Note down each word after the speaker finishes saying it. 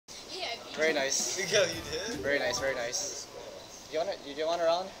Very nice. Yeah, you did? Very nice, very nice. You want a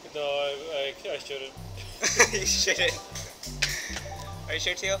round? No, I shouldn't. You shouldn't. Are you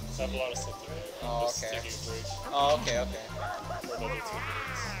sure, Tio? I have a lot of stuff to do. Oh, Just okay. taking a break Oh, okay, okay. for another 2 minutes.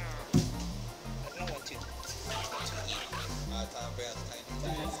 I don't want to eat. Time for tiny.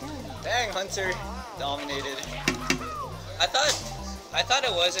 Dang, Hunter dominated. I thought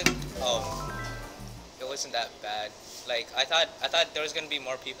it wasn't that bad. Like I thought there was gonna be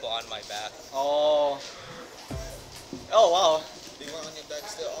more people on my back. Oh. Oh wow. You want on your back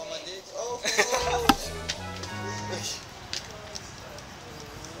still on my dick? Oh.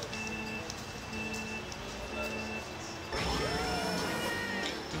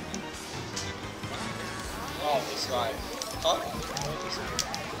 Oh, this guy. Huh?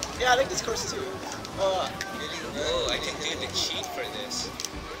 Yeah, I like this course too. Oh, I can do the cheat for this.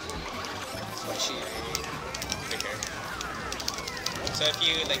 What cheat? Quicker. So if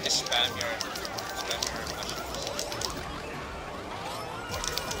you like just spam your mushrooms.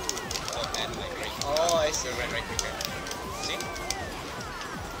 Oh man, like right. Oh, I see. So run right quicker. See?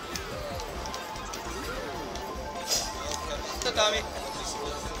 So Tommy.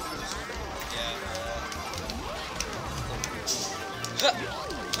 Yeah.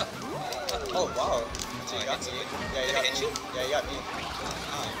 Oh wow. So you I got hit me. someone. Yeah, you Did I got hit me. you? Yeah, you got me.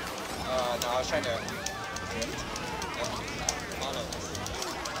 No, I was trying to. Follow.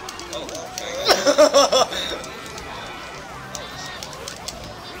 Oh, okay.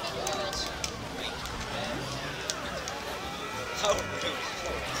 How rude.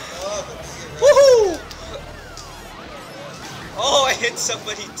 Woohoo! Oh, I hit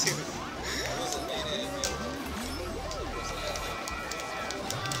somebody too.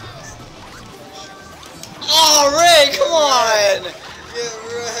 Oh, Ray, come on! Yeah,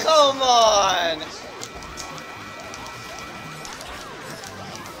 right. Come on!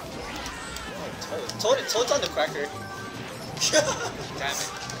 Toad's on the cracker. Damn it.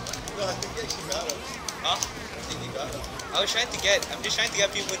 No, I think you actually got him. Huh? I think you got him. I'm just trying to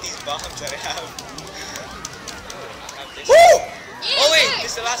get people with these bombs that I have. I have this. Woo! Oh wait,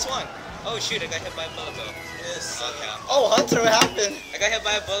 this is the last one. Oh shoot, I got hit by a bullet bill. Yes. Okay. Oh, Hunter, what happened? I got hit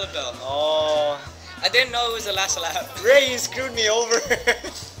by a bullet bill. Oh, I didn't know it was the last lap. Ray, you screwed me over.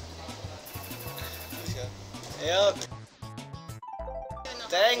 Yep.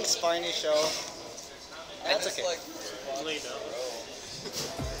 Dang, Spiny Show. That's okay.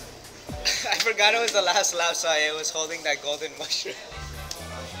 I forgot it was the last lap, so I was holding that golden mushroom.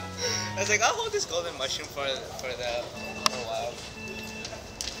 I was like, I'll hold this golden mushroom for a while.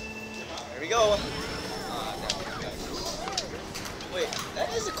 Here we go. Wait,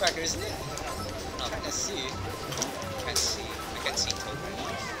 that is a cracker, isn't it? I'm trying to see. I can't see Toad right now.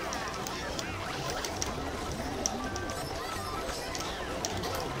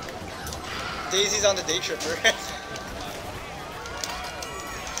 Daisy's on the day tripper.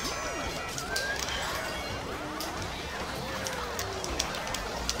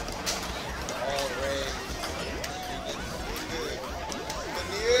 Oh, Ray.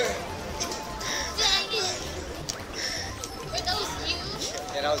 Were those you?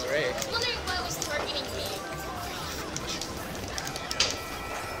 Yeah, that was Ray. I was wondering why was targeting me.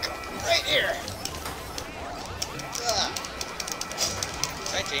 Right here.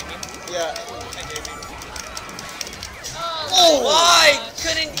 Hi, Jamie. Yeah. Hi, Jamie. Oh! Why?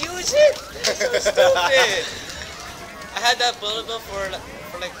 Couldn't use it? That's so stupid. I had that bullet bill for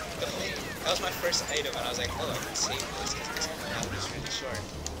like the whole. That was my first item, and I was like, oh, I can save this because this map is really short.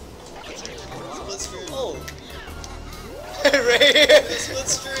 That's really good. Split screen. Oh. Ray. Split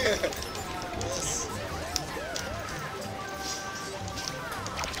screen. Yes.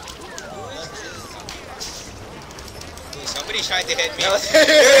 Ooh, somebody's trying to hit me. That was- It was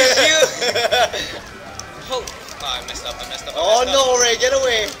you. Oh, I messed up. Oh no, Ray, get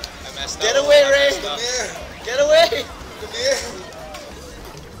away. I messed up. Get away, I Ray. messed Come up. here. Get away. Come here.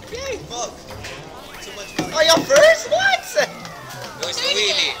 Yay. Fuck. Too much money. Oh, you're first? What? It was the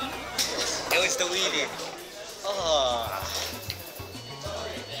wheelie. It was the wheelie. Oh.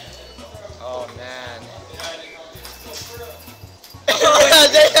 Oh man. It's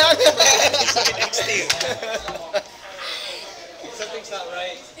right next to you. Something's not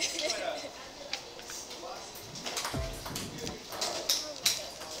right.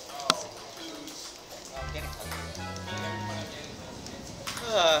 I'm getting hungry.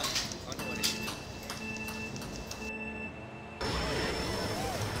 I wonder what it should be.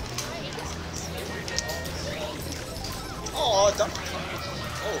 Oh, don't.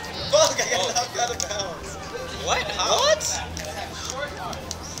 Oh, fuck, I got knocked out of bounds. What? How? What?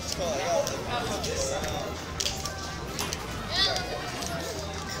 Oh, I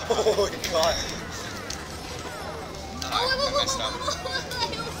got Oh my god. Oh, I messed up.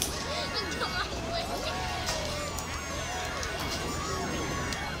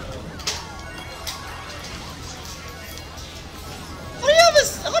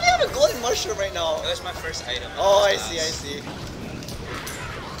 How do you have a golden mushroom right now? That was my first item. Oh, I see, I see.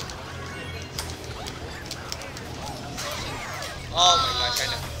 Oh my gosh, I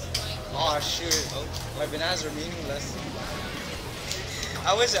know. Oh shoot. My bananas are meaningless.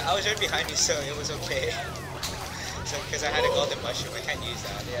 I was right behind you, so it was okay. So because I had a golden mushroom, I can't use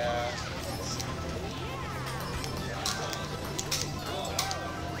that. Yeah.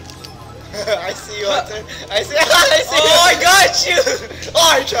 I see you, Hunter. I see. I see. Oh, I got you!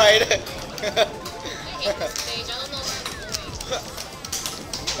 Oh, I tried. I hate this stage. I don't know where I'm going.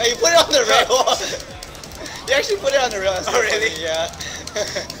 Oh, you put it on the rail. You actually put it on the rail. That's Oh, so really? funny, yeah.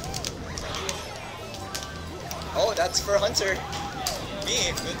 Oh, that's for Hunter.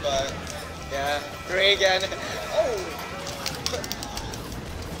 Me? Goodbye. Yeah. Ray again. Oh.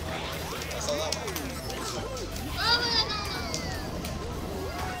 I saw that one. Oh, no.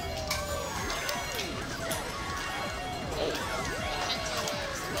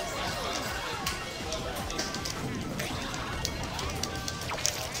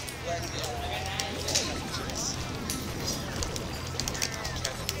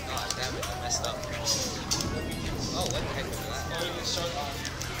 Oh, damn it, I messed up. Oh, what the heck was that?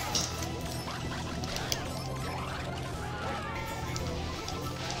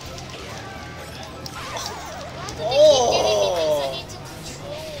 Oh. I need to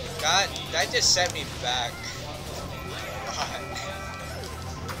control. God, that just set me back.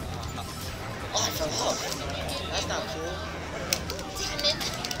 Oh, I fell off. That's not cool. Damn it.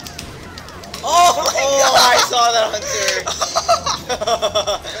 Oh my Oh, I saw that, Hunter.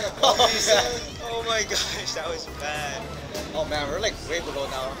 Oh, oh my gosh, that was bad. Oh man, we're like way below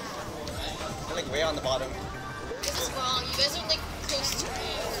now. We're like way on the bottom. This is wrong. You guys are like close to me.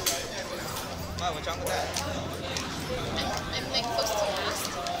 Wow, what's wrong with that? I'm like close to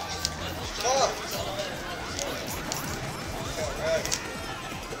last. Oh.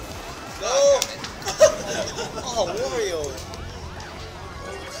 No. Oh, Wario.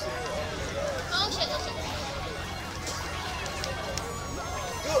 Oh shit.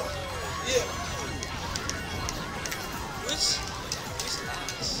 Yeah. Who's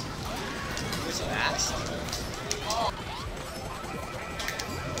last? Who's last?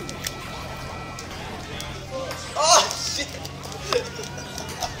 Oh shit!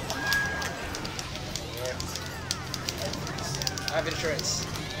 I have insurance.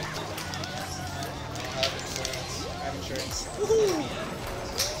 I have insurance. Woohoo!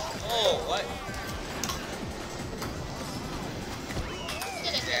 Oh, what?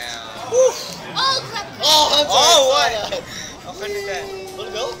 Did it. Down. Oh crap. Oh, Hunter! Oh, I saw what? that. 110.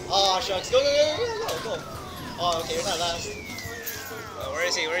 Wanna go? Oh, shucks. Go. Oh, okay, you're not last. Where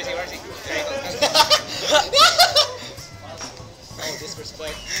is he? Where is he? Where is he? There you go. Oh,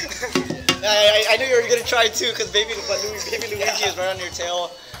 disrespect. I knew you were gonna try too, because baby Luigi is right on your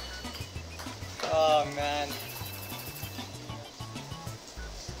tail. Oh man.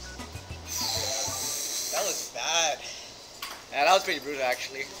 That was bad. Yeah, that was pretty brutal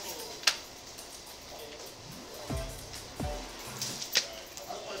actually.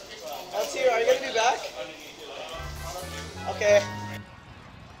 Let's see, are you gonna be back? Okay.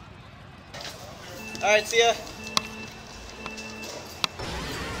 Alright, see ya.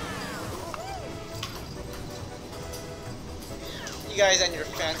 You guys and your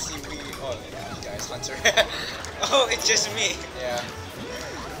fancy Wii. Oh, yeah, you guys, Hunter. Oh, it's just me. Yeah.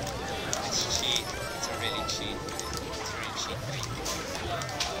 It's cheat. It's a really cheat. It's really cheat.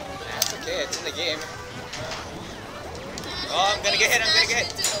 That's okay, it's in the game. Oh, I'm gonna get hit. I'm gonna get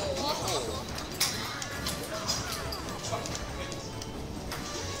hit. Into the wall.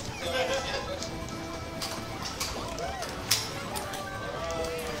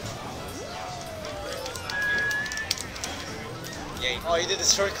 Yay. Oh, you did the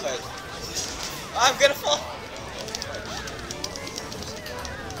shortcut. I'm gonna fall.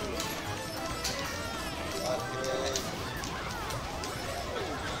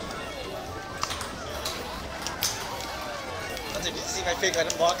 Hunter, did you see my fake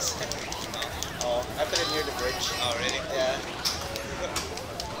item box? Oh, I put it near the bridge. Oh, really? Yeah.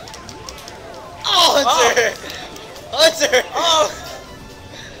 Oh, Hunter! Hunter! Oh!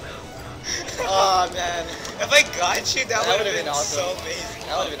 Oh, man. If I got you, that, That would have been awesome. so amazing.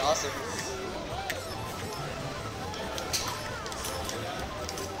 That would have been awesome.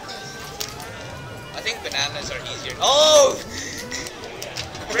 I think bananas are easier. Oh!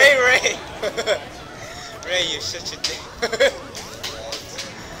 Ray! Ray, you're such a dick.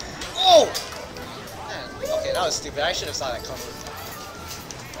 was stupid. I should have saw that coming.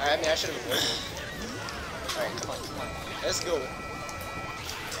 I mean, I should have avoided it. Alright, come on, come on. Let's go.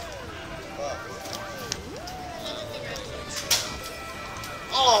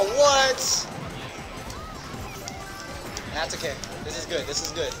 Oh, what? That's okay. This is good. This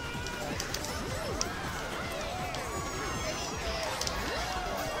is good.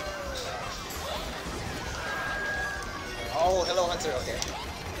 Oh, hello, Hunter. Okay.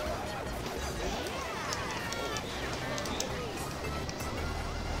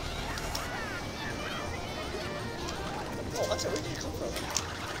 Oh, Hunter, where did you come from?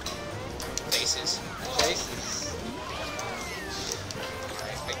 Faces. Faces.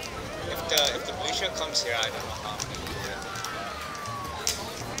 Like, if the blue shell comes here, I don't know how I'm gonna do it.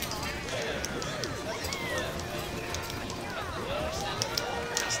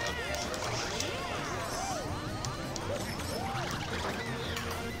 Messed up.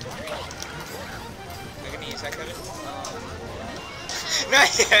 Are you gonna use that, Kevin? Not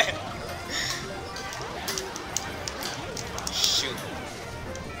yet. Shoot.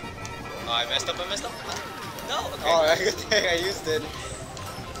 Oh, I messed up. I messed up. No. Okay. Oh, good thing I used it.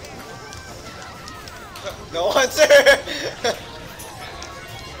 No, Hunter!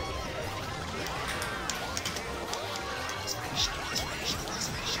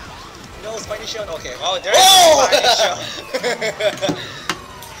 No, Spiny Shell. Okay. Oh, there's Oh! a Spiny Shell.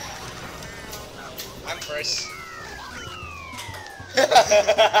 I'm first.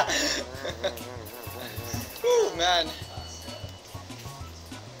 Ooh, man.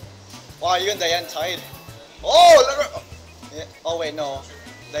 Wow, you and Diane tied. Oh, look at- yeah. Oh wait, no.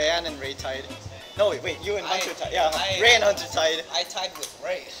 Diane and Ray tied. No, wait, you and Hunter tied. Yeah, Ray and Hunter tied. I tied with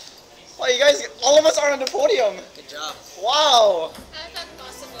Ray. Wow, you guys, all of us are on the podium. Good job. Wow. How is that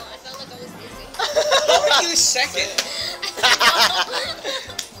possible? I felt like I was busy. How are you second?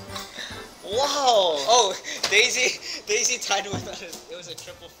 Wow. Oh, Daisy tied with us. It was a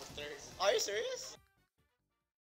triple for third. Are you serious?